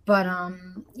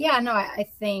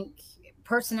think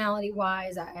personality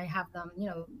wise, I have them,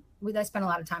 I spend a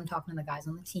lot of time talking to the guys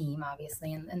on the team,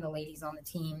 obviously, and the ladies on the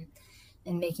team,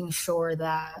 and making sure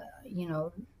that,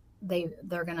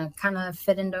 they're going to kind of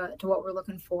fit into what we're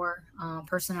looking for,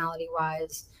 personality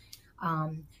wise.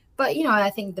 But, I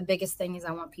think the biggest thing is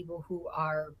I want people who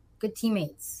are good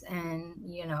teammates, and,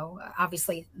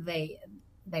 obviously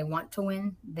they want to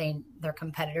win. They're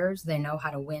competitors. They know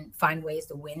how to win, find ways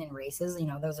to win in races.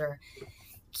 Those are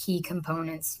key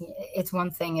components. It's one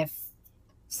thing if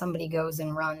somebody goes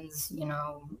and runs,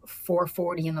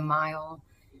 4:40 in the mile,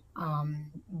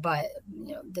 but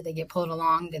did they get pulled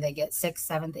along? Did they get 6th,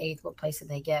 7th, 8th? What place did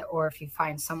they get? Or if you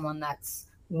find someone that's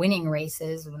winning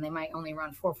races when they might only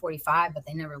run 4:45, but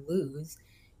they never lose,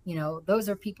 those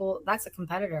are people. That's a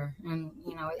competitor, and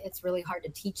it's really hard to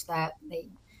teach that.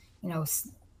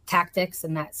 Tactics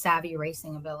and that savvy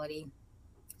racing ability.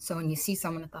 So when you see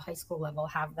someone at the high school level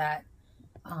have that,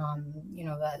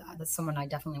 that's someone I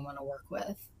definitely want to work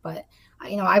with. But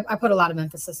I put a lot of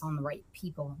emphasis on the right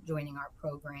people joining our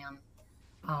program,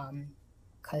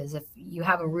 because if you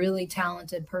have a really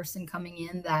talented person coming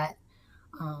in that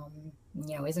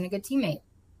isn't a good teammate,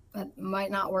 that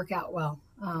might not work out well.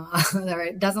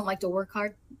 Or doesn't like to work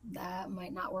hard, that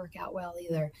might not work out well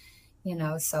either.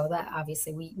 So that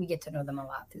obviously we get to know them a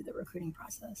lot through the recruiting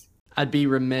process. I'd be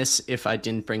remiss if I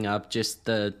didn't bring up just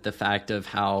the fact of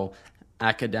how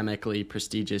academically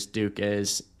prestigious Duke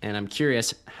is. And I'm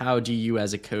curious, how do you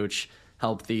as a coach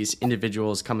help these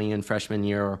individuals coming in freshman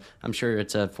year, or I'm sure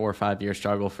it's a 4 or 5 year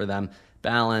struggle for them,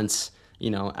 balance,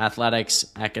 athletics,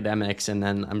 academics, and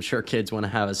then I'm sure kids want to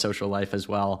have a social life as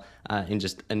well, and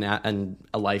just and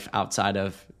a life outside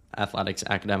of athletics,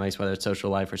 academics, whether it's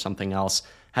social life or something else.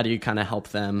 How do you kind of help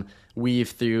them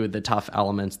weave through the tough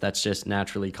elements that's just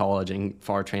naturally college and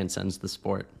far transcends the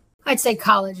sport? I'd say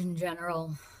college in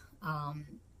general,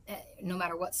 no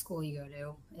matter what school you go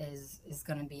to, is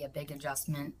going to be a big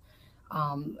adjustment.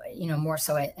 More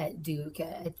so at Duke.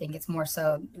 I think it's more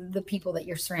so the people that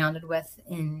you're surrounded with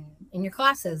in your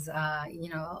classes. A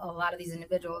lot of these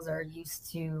individuals are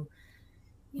used to,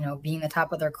 being the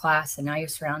top of their class, and now you're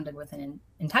surrounded with an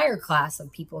entire class of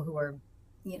people who are,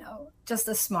 just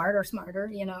as smart or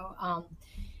smarter,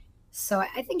 So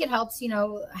I think it helps,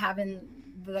 having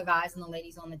the guys and the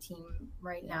ladies on the team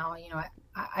right now.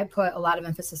 I put a lot of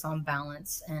emphasis on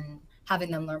balance and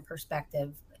having them learn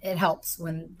perspective. It helps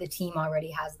when the team already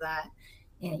has that,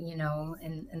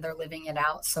 and they're living it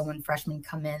out. So when freshmen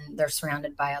come in, they're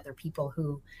surrounded by other people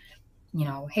who,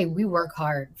 hey, we work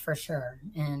hard for sure.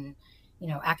 And,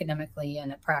 academically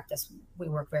and at practice, we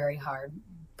work very hard.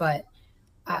 But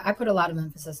I put a lot of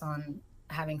emphasis on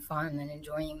having fun and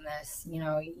enjoying this.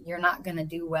 You're not going to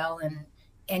do well in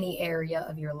any area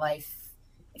of your life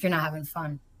if you're not having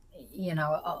fun,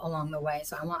 along the way.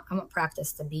 So I want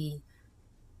practice to be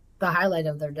the highlight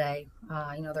of their day.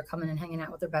 They're coming and hanging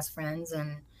out with their best friends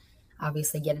and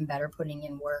obviously getting better, putting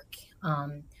in work.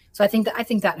 So I think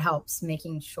that helps,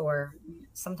 making sure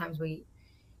sometimes we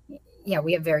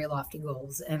have very lofty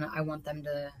goals, and I want them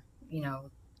to,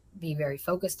 be very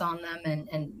focused on them,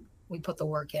 and we put the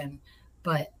work in,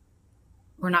 but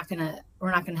we're not gonna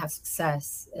have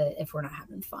success if we're not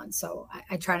having fun. So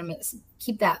I try to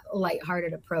keep that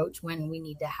lighthearted approach when we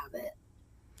need to have it.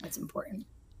 That's important.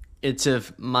 It's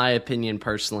of my opinion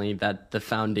personally that the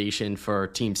foundation for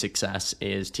team success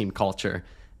is team culture,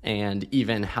 and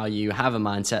even how you have a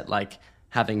mindset like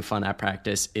having fun at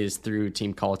practice is through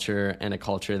team culture and a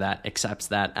culture that accepts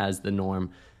that as the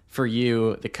norm. For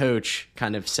you, the coach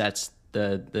kind of sets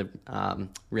the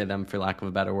rhythm, for lack of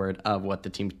a better word, of what the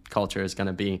team culture is going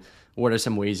to be. What are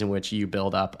some ways in which you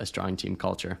build up a strong team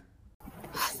culture?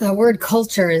 The word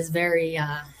culture is very,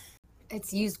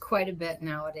 it's used quite a bit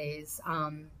nowadays.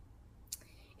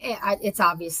 It's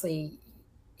obviously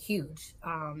huge.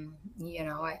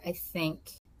 I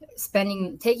think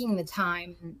taking the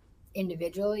time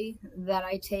individually that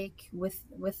I take with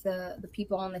the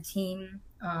people on the team,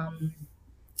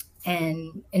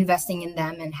 and investing in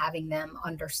them and having them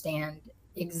understand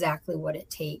exactly what it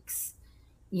takes.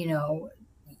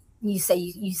 You say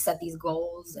you set these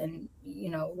goals, and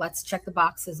let's check the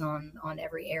boxes on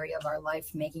every area of our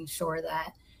life, making sure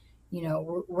that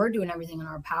we're doing everything in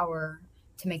our power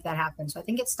to make that happen. So I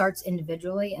think it starts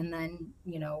individually, and then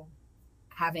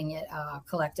having it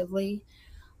collectively.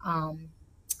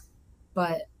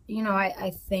 But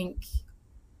I think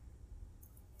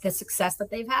the success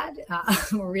that they've had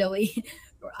really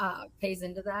pays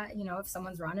into that. If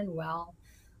someone's running well,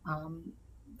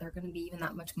 they're going to be even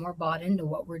that much more bought into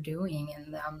what we're doing,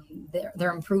 and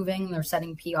they're improving. They're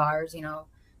setting PRs.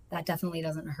 That definitely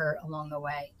doesn't hurt along the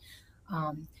way.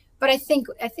 But I think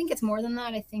it's more than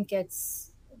that. I think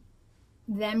it's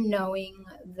them knowing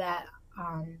that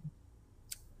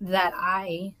that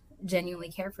I genuinely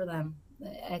care for them.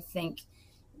 I think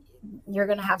you're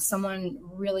going to have someone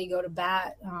really go to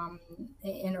bat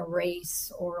in a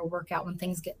race or a workout when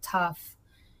things get tough.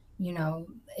 You know,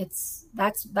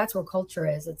 that's where culture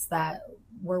is. It's that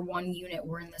we're one unit,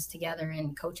 we're in this together,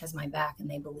 and coach has my back and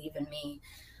they believe in me.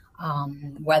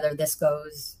 Whether this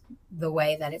goes the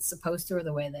way that it's supposed to or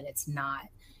the way that it's not,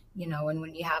 you know, and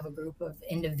when you have a group of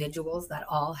individuals that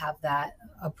all have that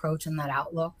approach and that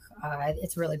outlook,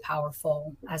 it's really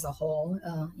powerful as a whole,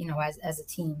 you know, as a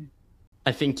team.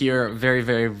 I think you're very,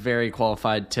 very, very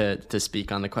qualified to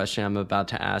speak on the question I'm about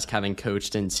to ask, having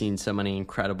coached and seen so many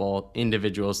incredible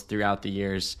individuals throughout the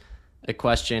years. A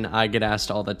question I get asked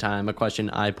all the time, a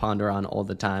question I ponder on all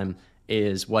the time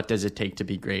is, what does it take to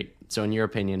be great? So in your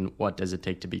opinion, what does it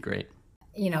take to be great?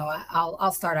 You know,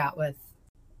 I'll start out with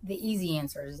the easy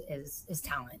answer is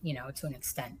talent, you know, to an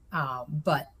extent.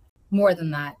 But more than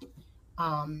that,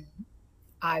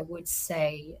 I would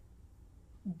say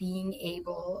being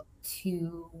able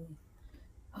to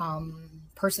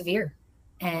persevere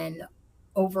and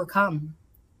overcome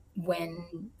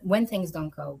when things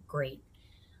don't go great,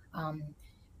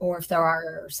 or if there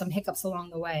are some hiccups along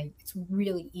the way. It's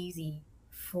really easy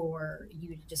for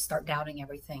you to just start doubting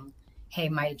everything. Hey,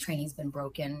 my training's been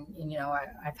broken, and you know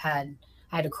I had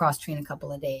to cross train a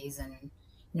couple of days, and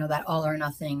you know that all or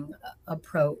nothing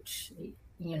approach,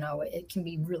 you know, it can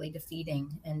be really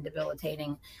defeating and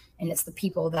debilitating. And it's the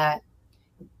people that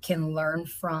can learn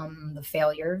from the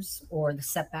failures or the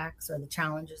setbacks or the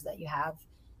challenges that you have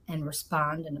and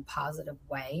respond in a positive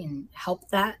way and help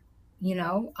that, you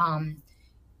know,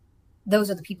 those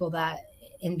are the people that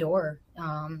endure.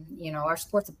 You know, our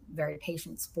sport's a very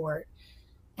patient sport,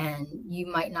 and you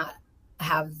might not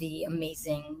have the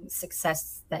amazing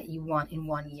success that you want in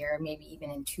 1 year, maybe even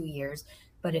in 2 years.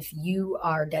 But if you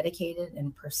are dedicated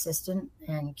and persistent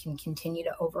and can continue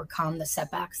to overcome the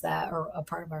setbacks that are a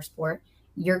part of our sport,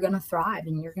 you're going to thrive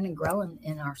and you're going to grow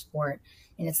in our sport.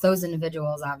 And it's those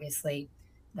individuals, obviously,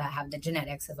 that have the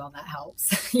genetics, if all that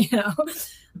helps, you know.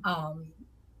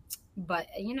 But,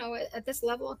 you know, at this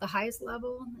level, at the highest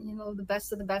level, you know, the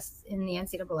best of the best in the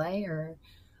NCAA or,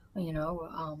 you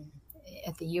know,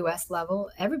 at the U.S. level,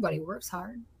 everybody works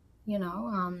hard, you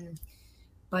know.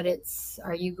 But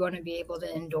are you going to be able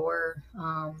to endure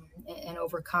and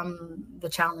overcome the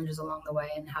challenges along the way,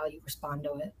 and how you respond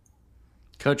to it?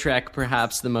 Coach Reck,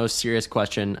 perhaps the most serious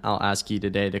question I'll ask you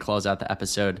today to close out the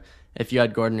episode. If you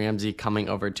had Gordon Ramsay coming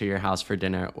over to your house for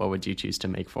dinner, what would you choose to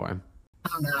make for him?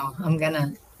 Oh, no, I'm going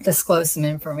to disclose some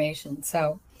information.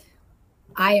 So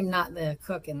I am not the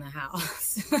cook in the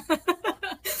house.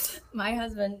 My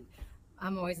husband,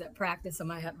 I'm always at practice, so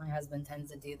my husband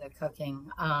tends to do the cooking.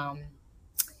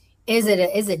 Is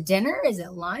it dinner? Is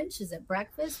it lunch? Is it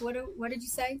breakfast? What did you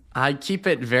say? I keep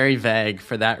it very vague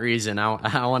for that reason.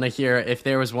 I want to hear if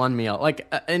there was one meal.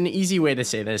 Like, an easy way to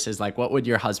say this is like, what would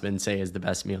your husband say is the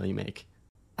best meal you make?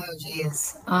 Oh,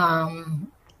 geez.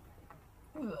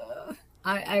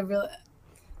 I really,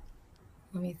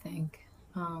 let me think.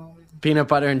 Peanut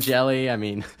butter and jelly. I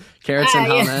mean, carrots and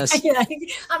hummus. Yeah,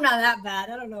 I'm not that bad.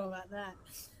 I don't know about that.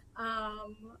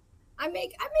 I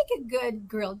make a good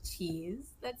grilled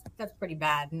cheese. That's pretty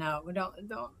bad. No,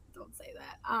 don't say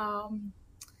that.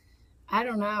 I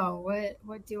don't know.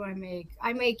 What do I make?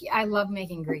 I love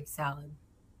making Greek salad.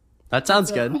 That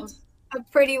sounds good. A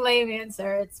pretty lame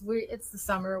answer. It's the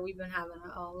summer. We've been having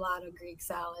a lot of Greek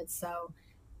salad, so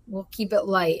we'll keep it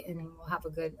light and we'll have a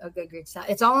good Greek salad.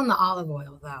 It's all in the olive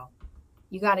oil though.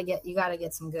 You gotta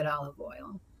get some good olive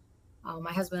oil.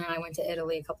 My husband and I went to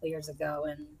Italy a couple of years ago,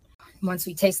 and once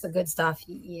we taste the good stuff,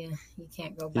 you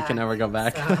can't go back. You can never go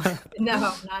back. So,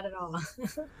 no, not at all.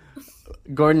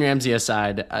 Gordon Ramsay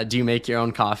aside, do you make your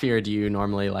own coffee, or do you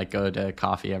normally go to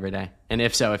coffee every day? And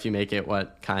if so, if you make it,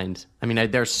 what kind? I mean,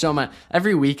 there's so much.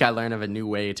 Every week I learn of a new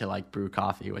way to brew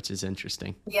coffee, which is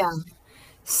interesting. Yeah.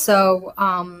 So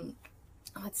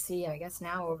let's see. I guess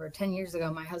now over 10 years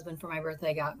ago, my husband for my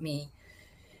birthday got me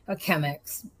a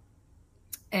Chemex,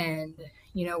 and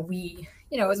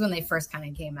it was when they first kind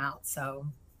of came out. So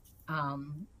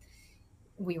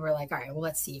we were like, all right, well,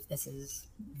 let's see if this is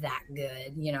that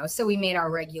good, So we made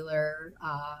our regular,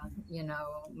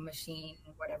 machine,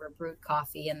 whatever, brewed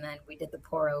coffee. And then we did the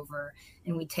pour over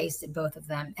and we tasted both of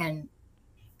them and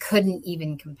couldn't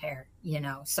even compare,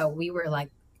 So we were like,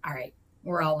 all right,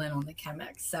 we're all in on the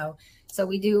Chemex. So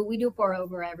we do pour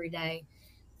over every day.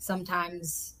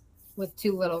 Sometimes with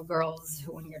two little girls,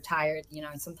 when you're tired,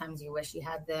 sometimes you wish you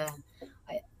had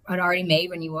it already made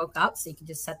when you woke up, so you could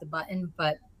just set the button.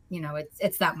 But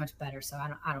it's that much better. So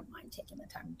I don't mind taking the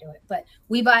time to do it. But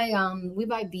we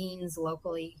buy beans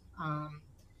locally.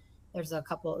 There's a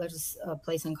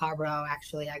place in Carborough.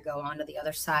 Actually, I go on to the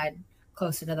other side,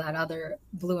 closer to that other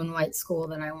blue and white school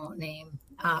that I won't name.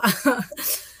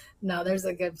 No, there's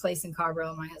a good place in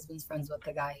Carborough. My husband's friends with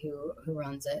the guy who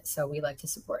runs it, so we like to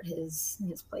support his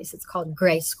place. It's called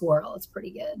Gray Squirrel. It's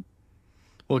pretty good.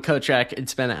 Well, Coach Reck,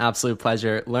 it's been an absolute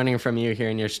pleasure learning from you,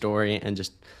 hearing your story, and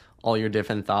just all your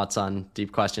different thoughts on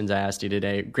deep questions I asked you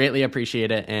today. Greatly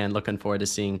appreciate it, and looking forward to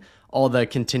seeing all the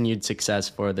continued success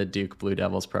for the Duke Blue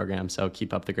Devils program. So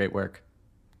keep up the great work.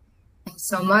 Thanks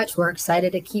so much. We're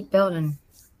excited to keep building.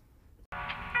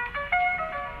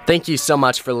 Thank you so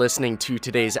much for listening to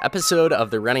today's episode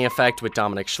of The Running Effect with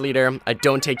Dominic Schlueter. I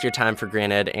don't take your time for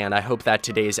granted, and I hope that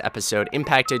today's episode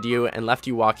impacted you and left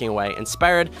you walking away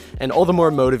inspired and all the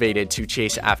more motivated to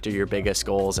chase after your biggest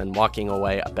goals and walking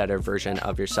away a better version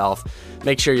of yourself.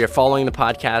 Make sure you're following the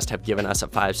podcast, have given us a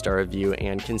 5-star review,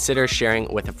 and consider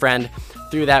sharing with a friend.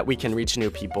 Through that, we can reach new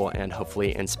people and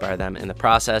hopefully inspire them in the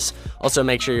process. Also,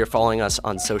 make sure you're following us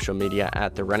on social media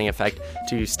at The Running Effect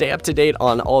to stay up to date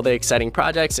on all the exciting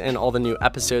projects and all the new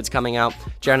episodes coming out.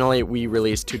 Generally, we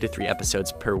release 2 to 3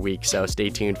 episodes per week, so stay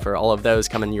tuned for all of those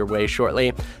coming your way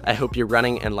shortly. I hope your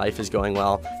running and life is going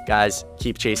well. Guys,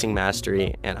 keep chasing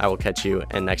mastery, and I will catch you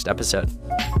in next episode.